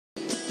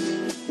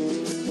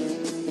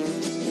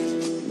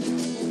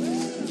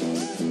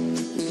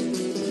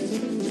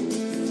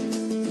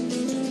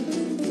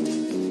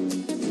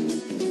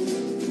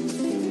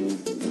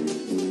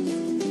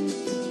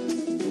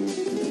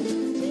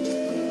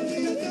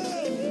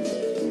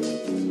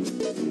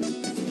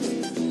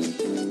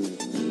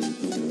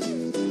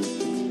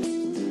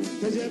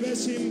Llegué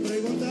sin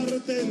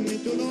preguntarte ni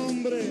tu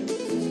nombre,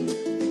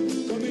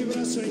 con mi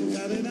brazo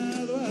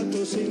encadenado a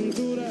tu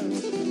cintura,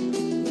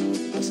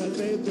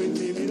 asalté tu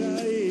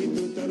intimidad y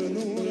tu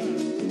ternura,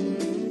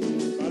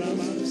 para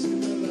más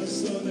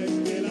razones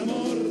que el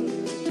amor.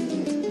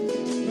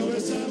 Nos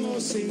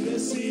besamos sin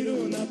decir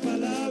una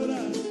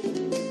palabra,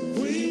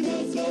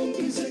 fuimos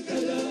cómplices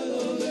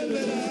callados del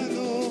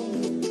verano,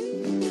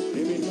 y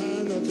mis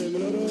manos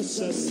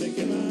temblorosas se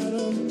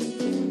quemaron,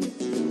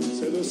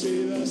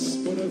 seducidas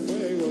por el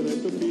fuego de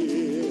tu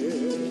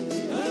piel.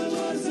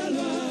 Amor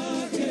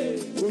salvaje,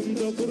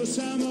 juntos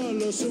cruzamos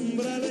los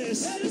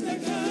umbrales del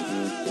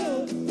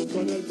pecado,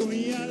 con el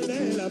puñal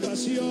de la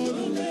pasión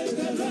nos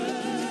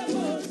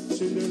desgarramos,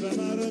 sin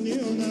derramar ni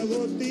una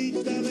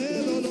gotita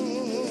de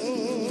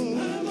dolor.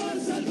 Amor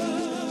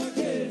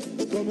salvaje,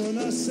 como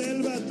una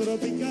selva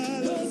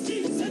tropical nos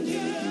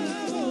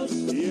incendiamos,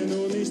 y en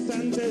un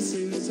instante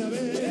sin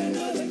saber que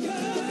no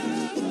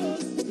dejamos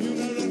ni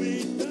una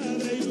ramita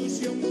de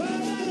ilusión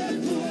para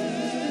después.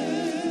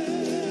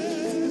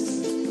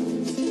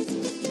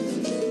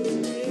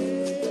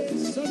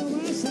 Eso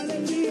nomás,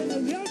 alegría en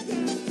el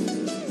Rioja.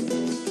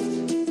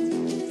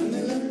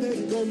 Adelante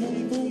como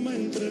un puma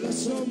entre las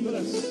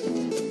sombras,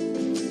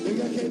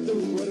 engajé tu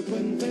cuerpo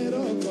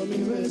entero con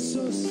mis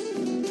besos,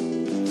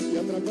 y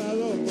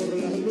atrapado por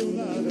la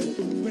luna de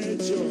tu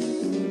pecho,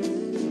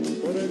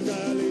 por el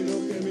cálido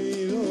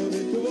gemido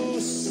de tu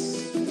voz,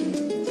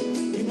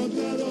 y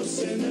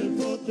montados en el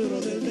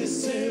potro del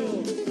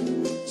deseo,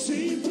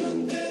 sin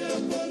frontera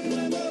por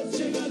la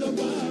noche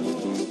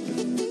galopamos,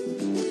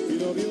 y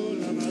lo vio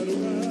la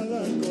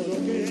madrugada con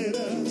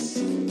ojeras,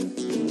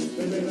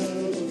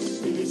 desvelados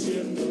y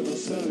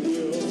diciéndonos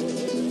adiós.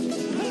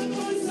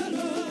 Amor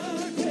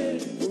salvaje,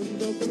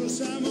 juntos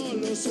cruzamos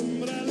los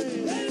umbrales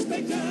del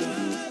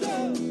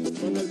pecado,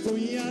 con el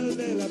puñal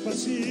de la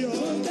pasión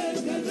nos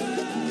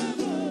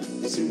desgarramos,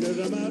 sin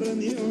derramar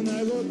ni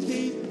una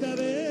gotita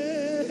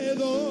de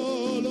dolor.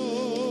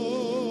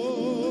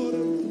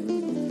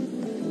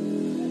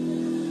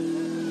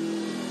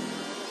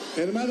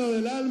 Hermano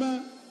del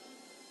alma,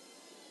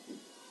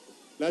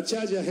 la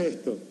Chaya es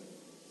esto.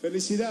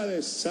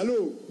 Felicidades,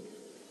 salud,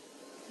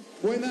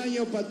 buen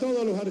año para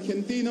todos los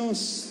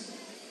argentinos.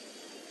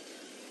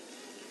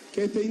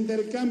 Que este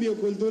intercambio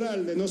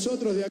cultural de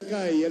nosotros de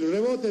acá y el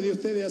rebote de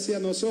ustedes hacia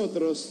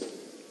nosotros,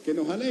 que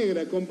nos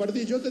alegra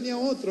compartir. Yo tenía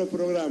otro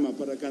programa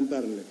para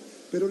cantarle,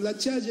 pero la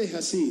Chaya es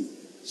así.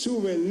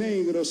 Sube el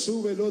negro,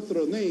 sube el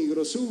otro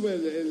negro, sube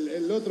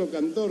el otro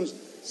cantor.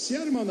 Se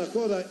arma una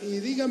joda y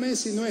dígame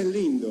si no es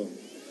lindo.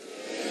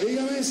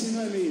 Dígame si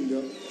no es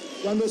lindo.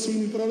 Cuando se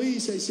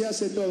improvisa y se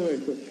hace todo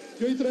esto.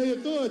 Yo he traído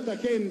toda esta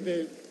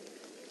gente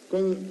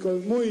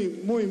con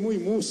muy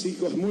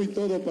músicos, muy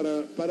todo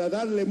para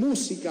darle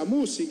música.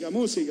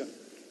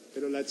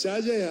 Pero la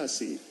Chaya es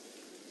así.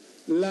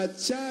 La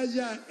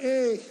Chaya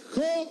es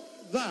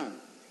joda.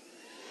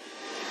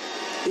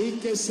 Y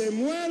que se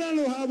mueran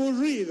los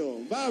aburridos.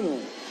 Vamos.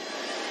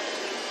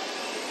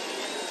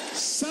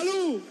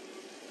 ¡Salud!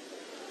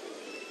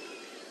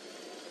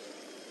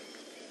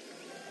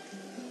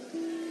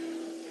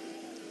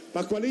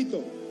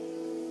 Pascualito,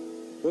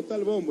 bota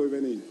el bombo y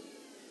vení.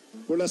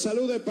 Por la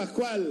salud de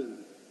Pascual.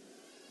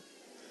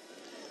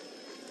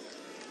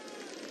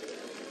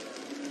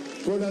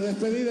 Por la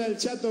despedida del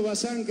Chato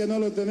Bazán, que no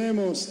lo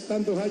tenemos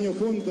tantos años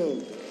juntos.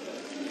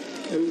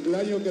 El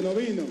año que no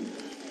vino.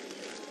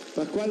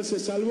 Pascual se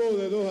salvó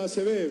de 2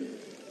 ACV.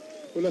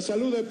 Por la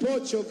salud de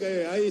Pocho,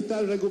 que ahí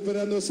está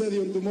recuperándose de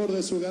un tumor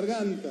de su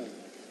garganta.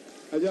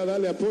 Allá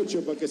dale a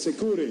Pocho para que se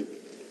cure.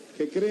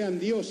 Que crean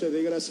dioses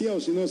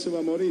desgraciados, si no se va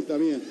a morir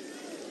también.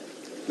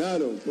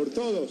 Claro, por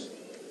todos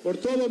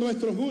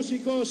nuestros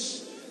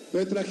músicos,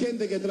 nuestra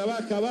gente que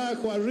trabaja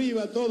abajo,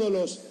 arriba,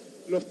 todos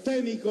los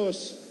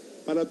técnicos,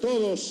 para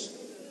todos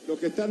los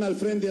que están al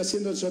frente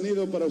haciendo el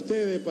sonido para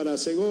ustedes, para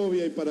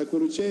Segovia y para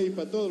Curuché y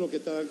para todos los que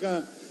están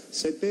acá,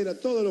 Cetera,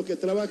 todos los que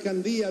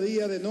trabajan día a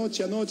día, de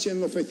noche a noche en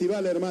los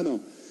festivales,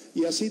 hermano,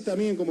 y así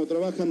también como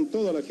trabajan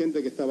toda la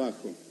gente que está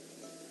abajo.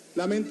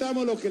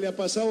 Lamentamos lo que le ha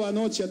pasado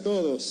anoche a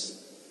todos,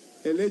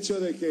 el hecho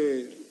de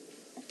que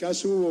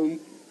casi hubo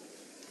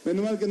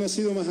menos mal que no ha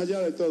sido más allá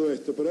de todo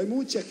esto, pero hay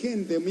mucha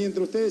gente,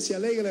 mientras ustedes se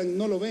alegran,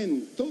 no lo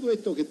ven. Todo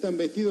esto que están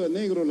vestidos de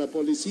negro, la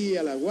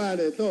policía, la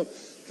guardia, todo,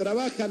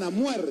 trabajan a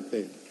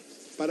muerte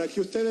para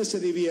que ustedes se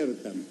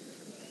diviertan.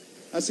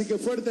 Así que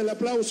fuerte el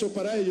aplauso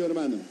para ellos,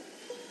 hermano.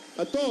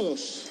 A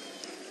todos,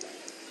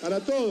 para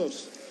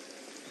todos.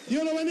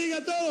 Dios los bendiga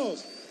a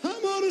todos.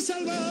 Amor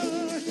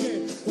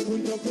salvaje,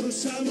 juntos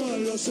cruzamos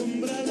los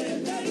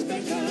umbrales del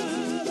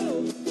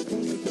pecado,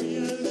 con el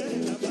puñal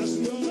de la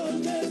pasión nos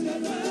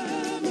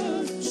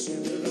desgarramos,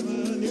 sin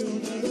derramar ni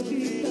una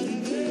gotita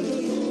de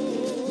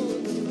dolor.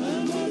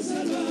 Amor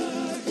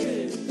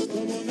salvaje,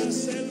 como una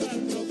selva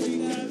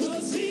tropical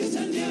nos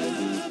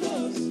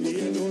incendiamos, y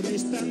en un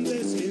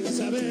instante sin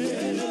saber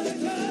que lo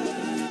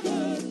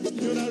dejamos,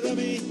 y una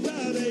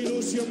ramita de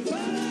ilusión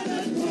para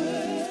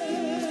después.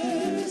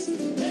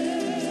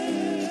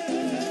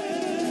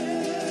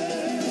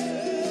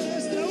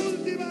 Es la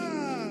última.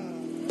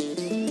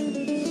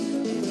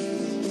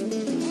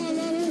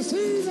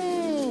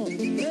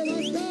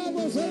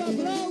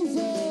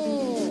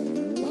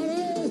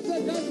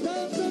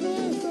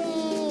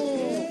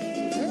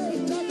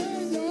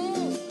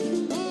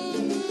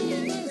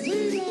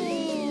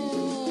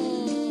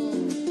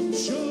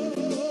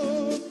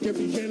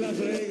 fijé las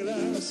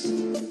reglas,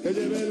 que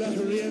llevé las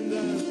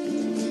riendas,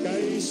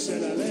 que hice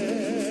la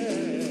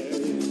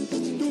ley.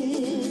 Tú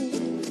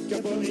que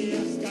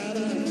ponías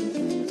cara,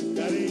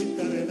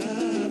 carita de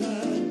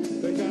nada,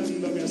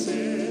 dejándome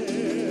hacer.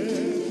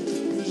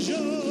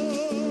 Yo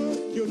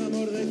que un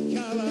amor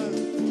dejaba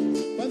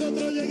cuando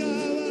otro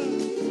llegaba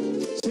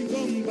sin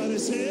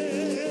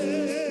compadecer.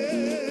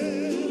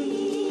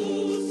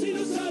 Si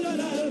no solo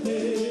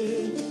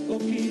alarde,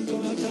 poquito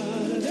más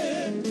tarde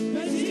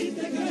me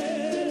hiciste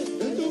caer.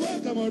 En tu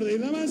boca mordí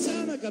la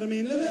manzana,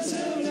 carmín, le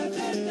deseo una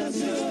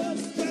tentación,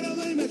 pero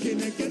no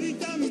imaginé que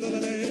dictando la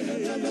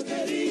ley lo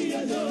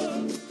quería yo.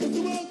 En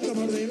tu boca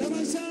mordí la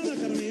manzana,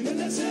 carmín, le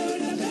deseo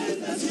una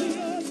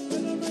tentación,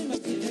 pero no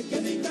imaginé que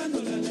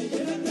dictando la ley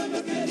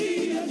lo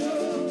quería yo.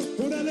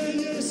 Pura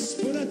leyes,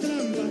 pura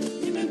trampa,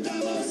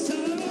 inventamos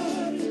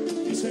amor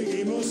y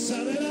seguimos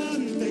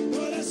adelante,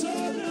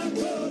 corazón a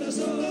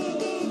corazón.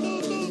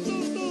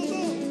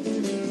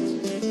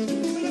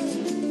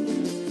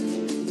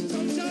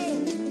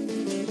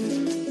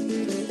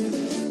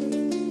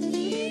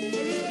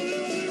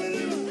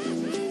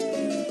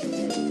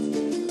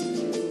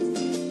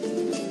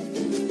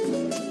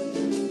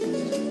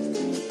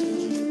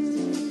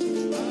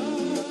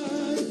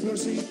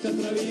 Florcita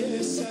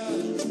traviesa,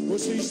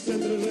 pusiste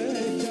entre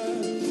rejas,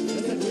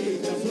 te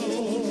fuiste a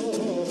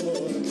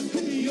flor.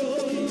 Y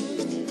hoy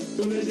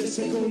tu ley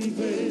se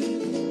cumple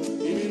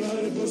y mi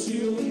barco se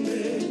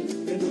hunde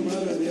en tu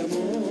mar de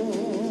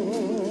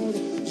amor.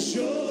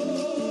 Yo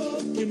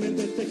que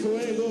inventé este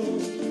juego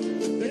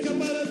de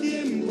escapar al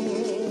tiempo,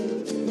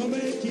 no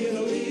me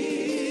quiero ir.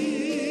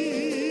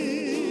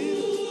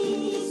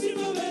 Sin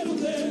mover un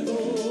dedo,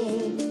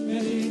 me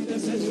diste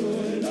ese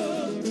suelo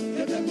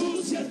que te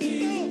puse a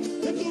ti.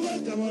 En tu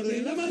boca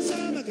mordí la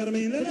manzana,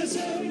 carmín, le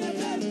deseo una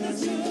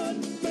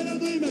tentación, pero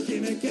no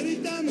imaginé que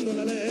gritando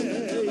la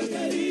ley lo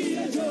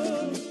quería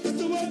yo. En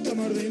tu boca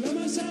mordí la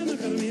manzana,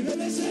 carmín, le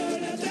deseo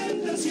una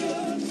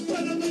tentación,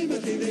 pero no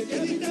imaginé que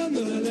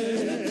gritando la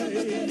ley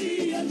lo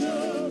quería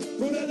yo.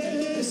 Pura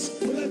leyes,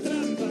 pura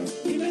trampa,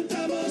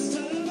 inventamos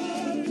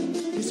amor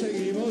y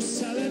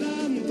seguimos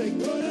adelante,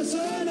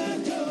 corazón a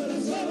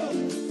corazón.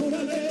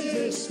 Pura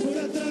leyes,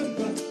 pura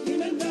trampa,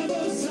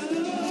 inventamos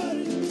amor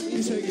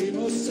y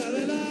seguimos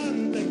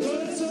adelante,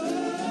 corazón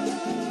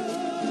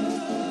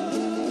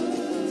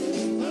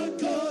a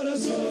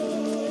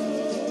corazón.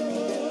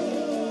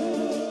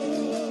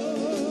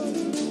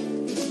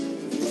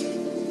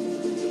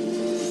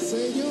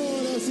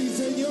 Señoras y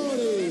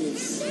señores,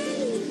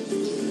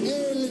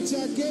 el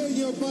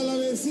Chaqueño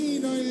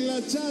Palavecino en la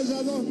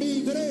Chaya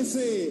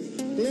 2013.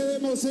 Le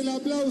demos el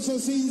aplauso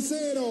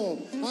sincero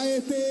a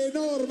este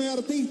enorme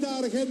artista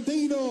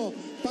argentino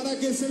para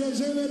que se lo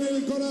lleve en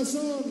el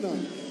corazón.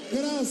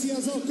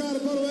 Gracias, Oscar,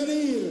 por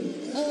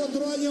venir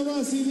otro año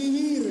más y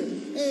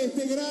vivir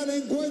este gran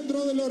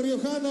encuentro de los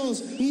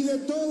riojanos y de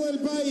todo el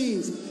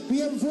país.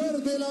 Bien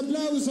fuerte el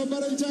aplauso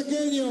para el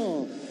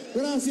chaqueño.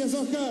 Gracias,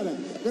 Oscar.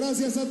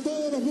 Gracias a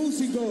todos los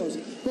músicos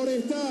por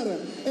estar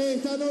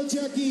esta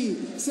noche aquí.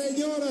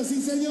 Señoras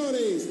y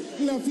señores,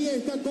 la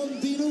fiesta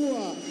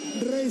continúa.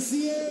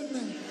 Recién,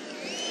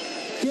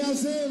 ¿qué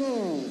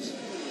hacemos?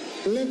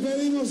 Le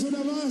pedimos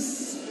una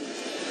más.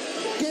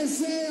 Que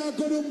sea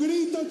con un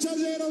grito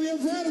chayero bien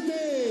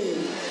fuerte.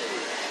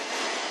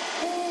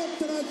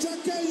 Otra,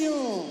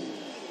 chaqueño.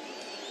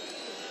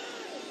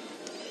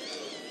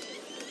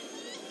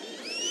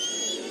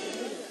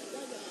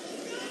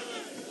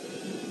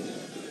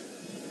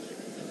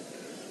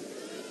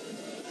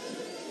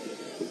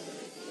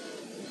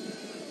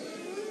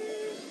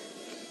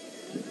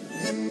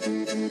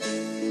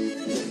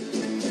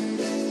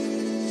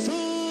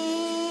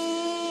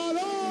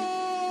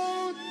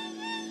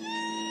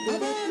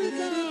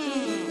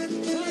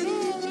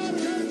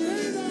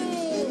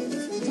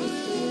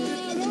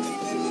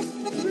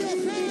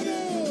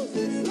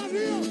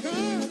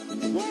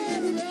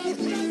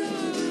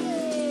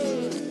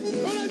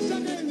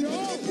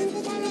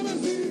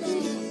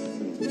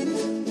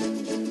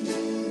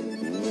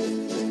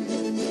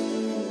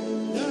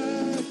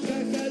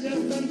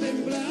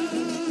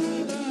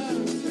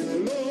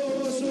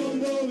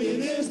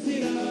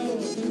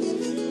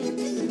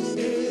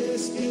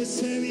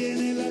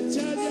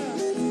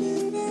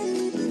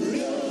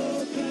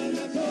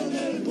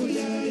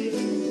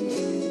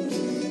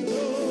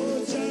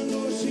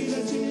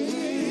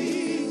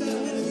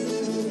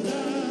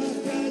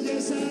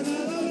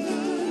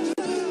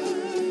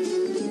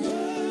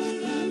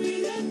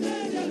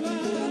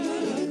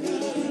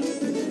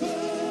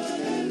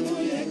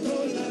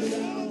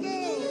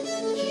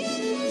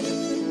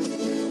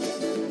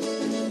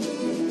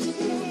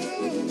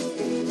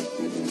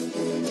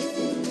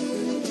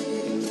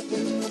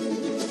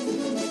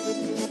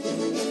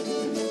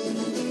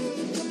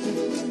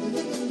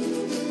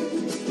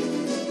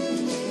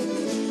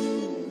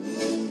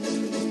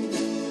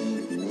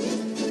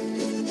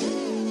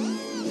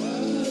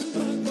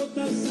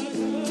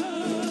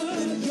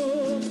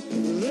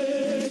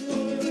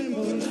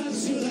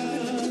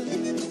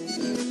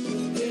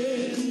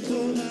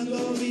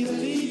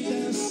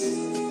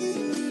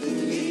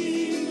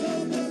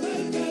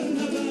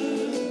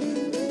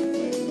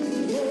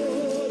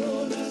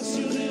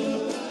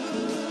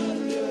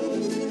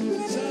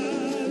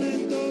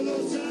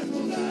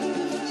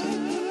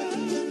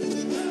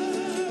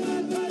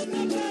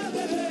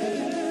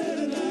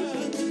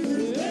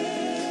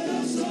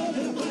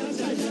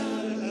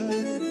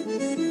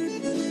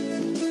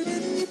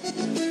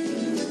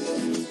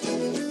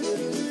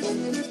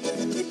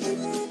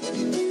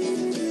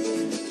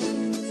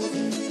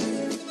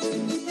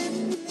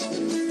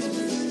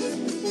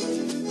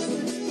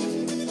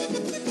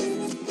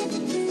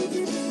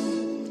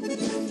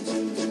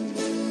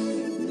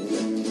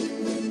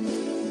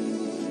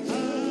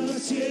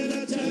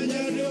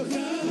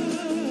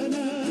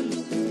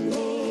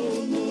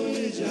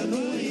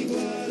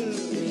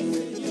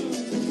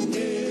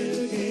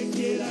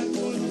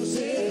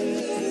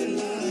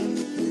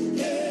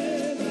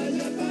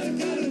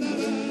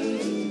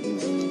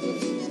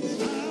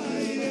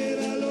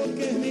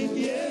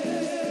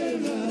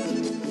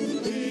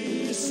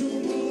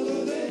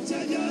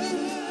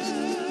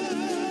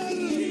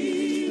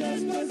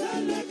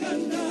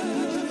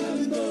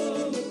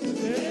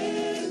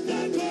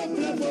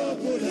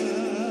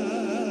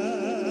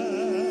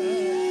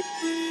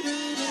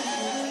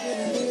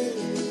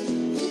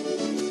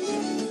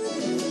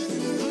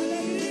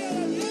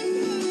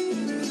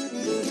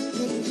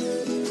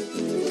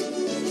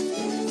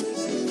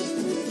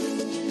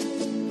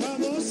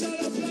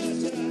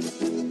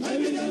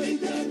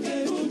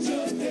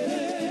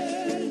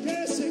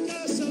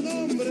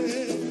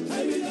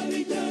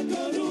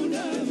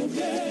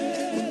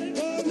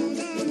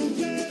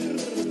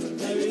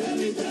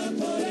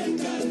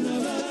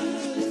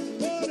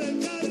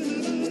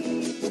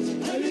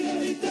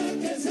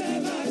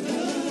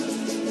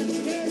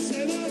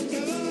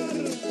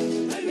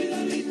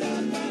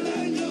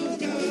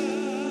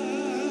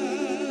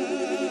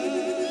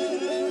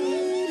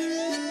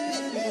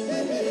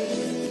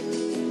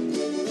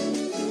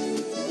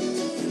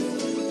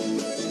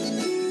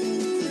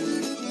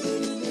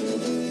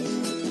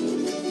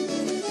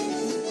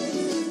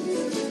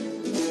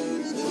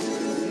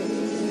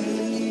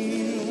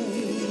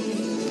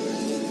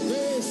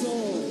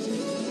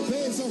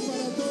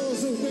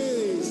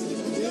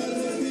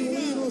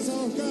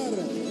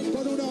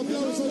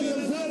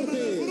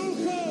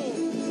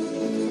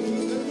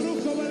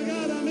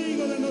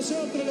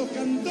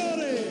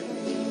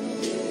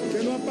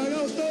 lo ha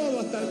pagado todo,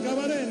 hasta el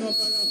cabaret no ha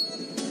pagado.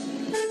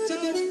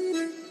 Chao.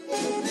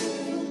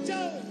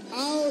 Chao.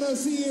 Ahora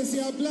sí,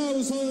 ese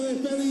aplauso de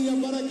despedida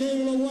para que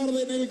él lo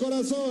guarde en el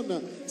corazón.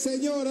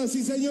 Señoras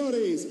y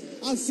señores,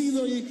 ha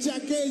sido el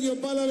Chaqueño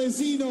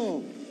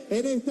Palavecino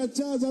en esta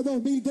Chaya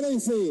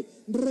 2013.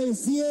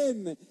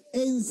 Recién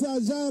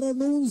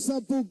ensayaron un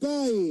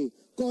zapucay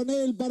con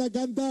él para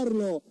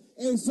cantarlo.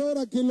 Es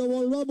hora que lo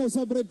volvamos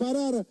a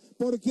preparar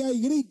porque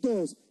hay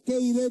gritos que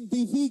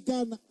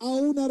identifican a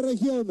una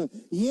región.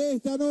 Y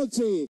esta noche